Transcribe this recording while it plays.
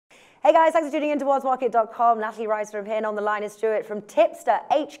Hey guys, thanks for tuning in to oddsmarket.com. Natalie Rydstrom here, and on the line is Stuart from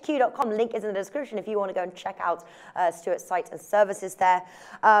tipsterhq.com. Link is in the description if you want to go and check out Stuart's site and services there.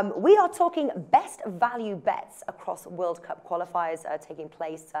 We are talking best value bets across World Cup qualifiers taking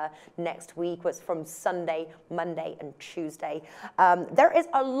place next week. It's from Sunday, Monday and Tuesday. There is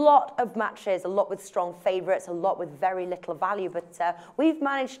a lot of matches, a lot with strong favourites, a lot with very little value, but we've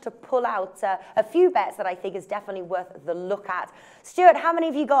managed to pull out a few bets that I think is definitely worth the look at. Stuart, how many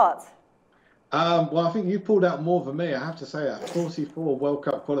have you got? Well, I think you pulled out more than me. I have to say, at 44 World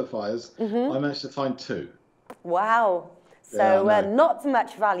Cup qualifiers, I managed to find 2. Wow! So not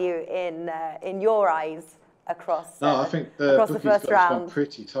much value in your eyes across. No, I think the across the bookies first got round. this one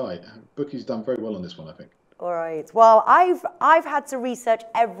pretty tight. Bookies done very well on this one, I think. All right. Well, I've had to research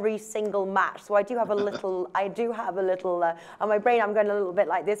every single match, so I do have a little. On my brain, I'm going a little bit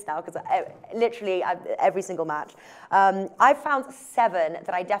like this now because literally every single match. I've found 7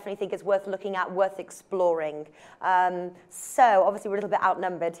 that I definitely think is worth looking at, worth exploring. So obviously we're a little bit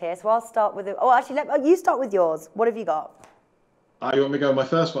outnumbered here. So I'll start with. You start with yours. What have you got? You want me to go with my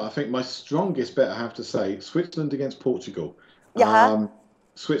first one? I think my strongest bet, I have to say, Switzerland against Portugal. Yeah.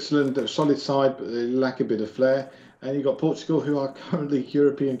 Switzerland, a solid side, but they lack a bit of flair. And you've got Portugal, who are currently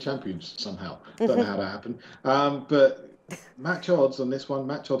European champions somehow. Don't know how that happened. But match odds on this one,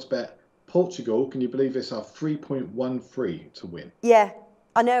 match odds bet, Portugal, can you believe this, are 3.13 to win. Yeah,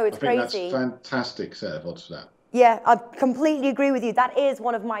 I know, it's crazy. I think that's a fantastic set of odds for that. Yeah, I completely agree with you. That is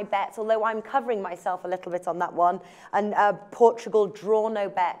one of my bets, although I'm covering myself a little bit on that one. And Portugal draw no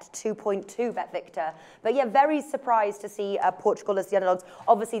bet, 2.2 bet Victor. But yeah, very surprised to see Portugal as the underdogs.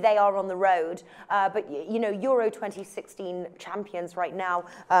 Obviously, they are on the road. But, you know, Euro 2016 champions right now,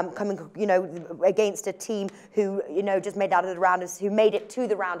 coming, you know, against a team who, you know, just made out of the round of, who made it to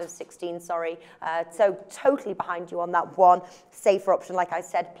the round of 16, sorry. So totally behind you on that one. Safer option, like I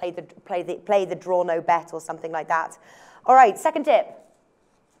said, play the draw no bet or something like that. All right, second tip.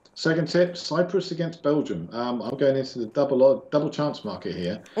 Second tip, Cyprus against Belgium. I'm going into the double chance market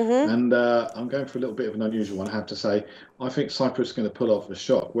here, and I'm going for a little bit of an unusual one, I have to say. I think Cyprus is going to pull off a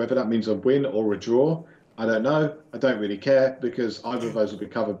shock. Whether that means a win or a draw, I don't know. I don't really care because either of those will be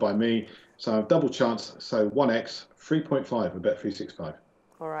covered by me. So double chance, so 1x, 3.5, a bet 365.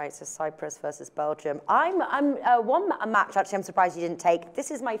 All right, so Cyprus versus Belgium. One match, actually, I'm surprised you didn't take. This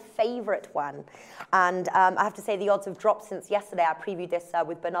is my favourite one. And I have to say the odds have dropped since yesterday. I previewed this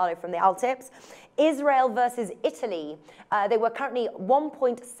with Bernardo from the Al Tips. Israel versus Italy. They were currently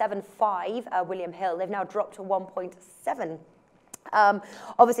 1.75, William Hill. They've now dropped to 1.7.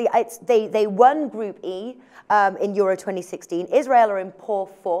 Obviously, they won Group E in Euro 2016. Israel are in poor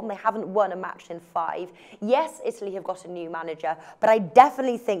form. They haven't won a match in 5. Yes, Italy have got a new manager, but I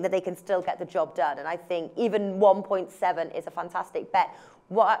definitely think that they can still get the job done. And I think even 1.7 is a fantastic bet.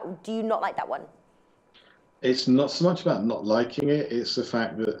 Do you not like that one? It's not so much about not liking it. It's the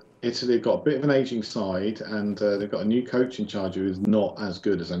fact that Italy have got a bit of an ageing side, and they've got a new coach in charge who is not as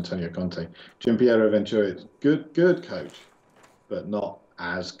good as Antonio Conte. Gianpiero Ventura is good coach, but not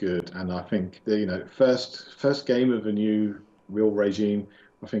as good. And I think the first game of a new real regime,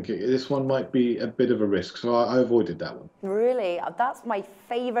 I think this one might be a bit of a risk. So I avoided that one. Really? That's my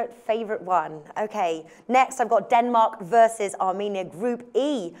favorite one. Okay, next I've got Denmark versus Armenia, Group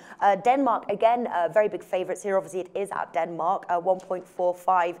E. Denmark, again, very big favourites here. Obviously, it is at Denmark,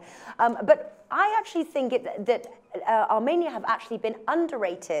 1.45. But I actually think that Armenia have actually been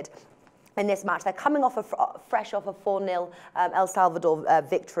underrated in this match. They're coming off fresh off a 4-0 El Salvador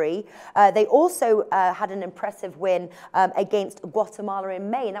victory. They also had an impressive win against Guatemala in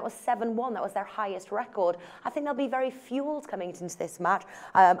May, and that was 7-1. That was their highest record. I think they'll be very fueled coming into this match.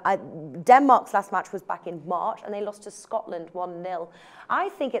 Denmark's last match was back in March, and they lost to Scotland 1-0. I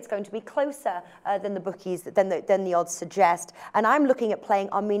think it's going to be closer than the bookies, than the odds suggest. And I'm looking at playing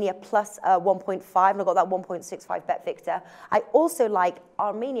Armenia plus 1.5, and I've got that 1.65 bet Victor. I also like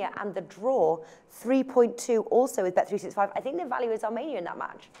Armenia and the draw, 3.2, also with bet 365. I think the value is Armenia in that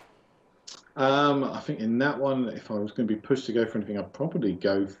match. I think in that one, if I was going to be pushed to go for anything, I'd probably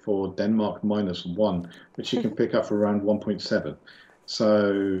go for Denmark -1, which you can pick up for around 1.7.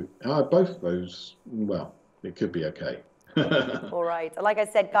 So both of those, well, it could be okay. All right. Like I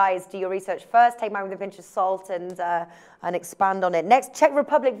said, guys, do your research first. Take mine with a pinch of salt and expand on it. Next, Czech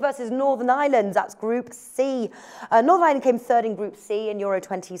Republic versus Northern Ireland. That's Group C. Northern Ireland came 3rd in Group C in Euro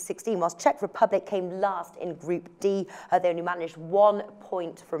 2016, whilst Czech Republic came last in Group D. They only managed 1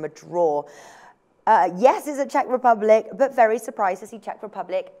 point from a draw. Yes, it's a Czech Republic, but very surprised to see Czech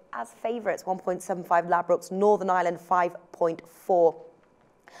Republic as favourites. 1.75 Ladbrokes, Northern Ireland 5.4.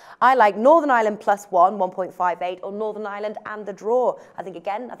 I like Northern Ireland +1, 1.58, or Northern Ireland and the draw. I think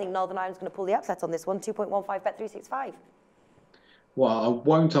Northern Ireland's going to pull the upset on this one, 2.15 Bet365. Well, I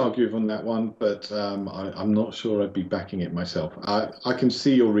won't argue on that one, but I'm not sure I'd be backing it myself. I can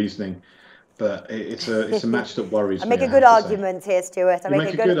see your reasoning, but it's a match that worries I me. make a good argument here, Stuart. You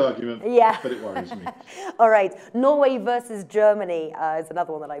make a good argument, yeah. but it worries me. All right, Norway versus Germany is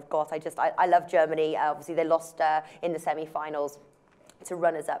another one that I've got. I love Germany. Obviously, they lost in the semi-finals to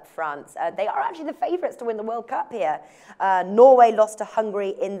runners-up France. They are actually the favourites to win the World Cup here. Norway lost to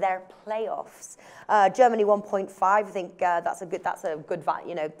Hungary in their playoffs. Germany 1.5. I think that's a good value.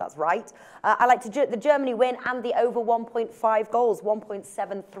 You know, that's right. I like the Germany win and the over 1.5 goals,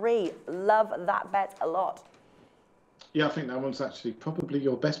 1.73. Love that bet a lot. Yeah, I think that one's actually probably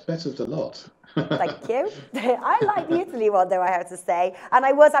your best bet of the lot. Thank you. I like the Italy one, though, I have to say. And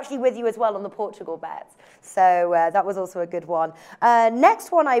I was actually with you as well on the Portugal bet. So that was also a good one.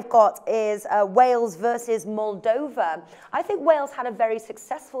 Next one I've got is Wales versus Moldova. I think Wales had a very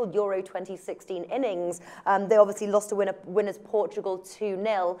successful Euro 2016 innings. They obviously lost to winners Portugal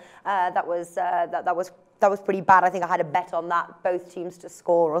 2-0. That was pretty bad. I think I had a bet on that, both teams to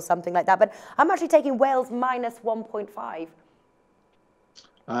score or something like that. But I'm actually taking Wales minus 1.5.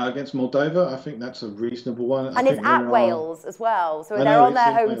 Against Moldova, I think that's a reasonable one. And it's at Wales as well, so they're on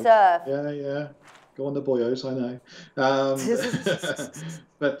their home turf. Yeah. Go on the boyos, I know.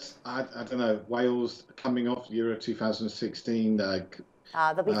 But I don't know. Wales coming off Euro 2016. They'll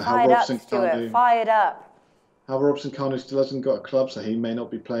be fired up, Stuart. Fired up. Hal Robson-Kanu still hasn't got a club, so he may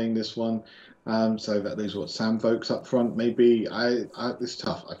not be playing this one. So that leaves Sam Vokes up front. Maybe it's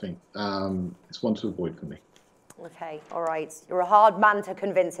tough. I think it's one to avoid for me. Okay, all right. You're a hard man to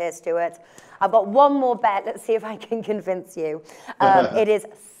convince here, Stuart. I've got one more bet. Let's see if I can convince you. It is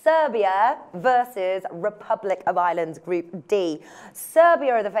Serbia versus Republic of Ireland, Group D.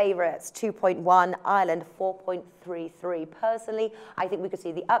 Serbia are the favourites, 2.1. Ireland, 4.33. Personally, I think we could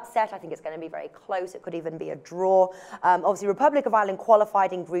see the upset. I think it's going to be very close. It could even be a draw. Obviously, Republic of Ireland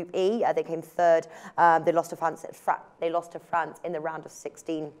qualified in Group E. They came third. They lost to France. They lost to France in the round of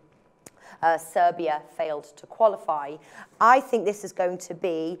 16. Serbia failed to qualify. I think this is going to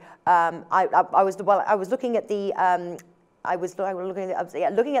be. I was looking at the.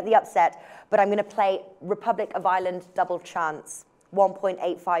 Looking at the upset, but I'm going to play Republic of Ireland double chance,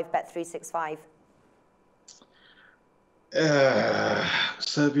 1.85 Bet365.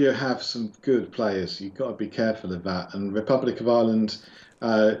 Serbia have some good players. You've got to be careful of that. And Republic of Ireland,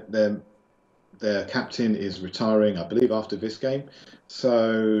 their captain is retiring, I believe, after this game.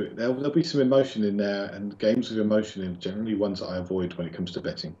 So there'll be some emotion in there, and games with emotion are generally ones that I avoid when it comes to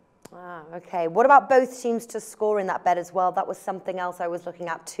betting. Okay. What about both teams to score in that bet as well? That was something else I was looking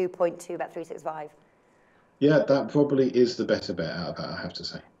at, 2.2 Bet365. Yeah, that probably is the better bet out of that, I have to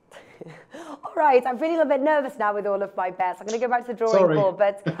say. All right, I'm feeling a little bit nervous now with all of my bets. I'm going to go back to the drawing board,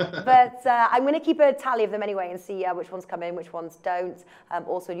 but I'm going to keep a tally of them anyway and see which ones come in, which ones don't.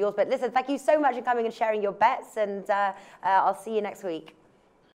 Also yours. But listen, thank you so much for coming and sharing your bets, and I'll see you next week.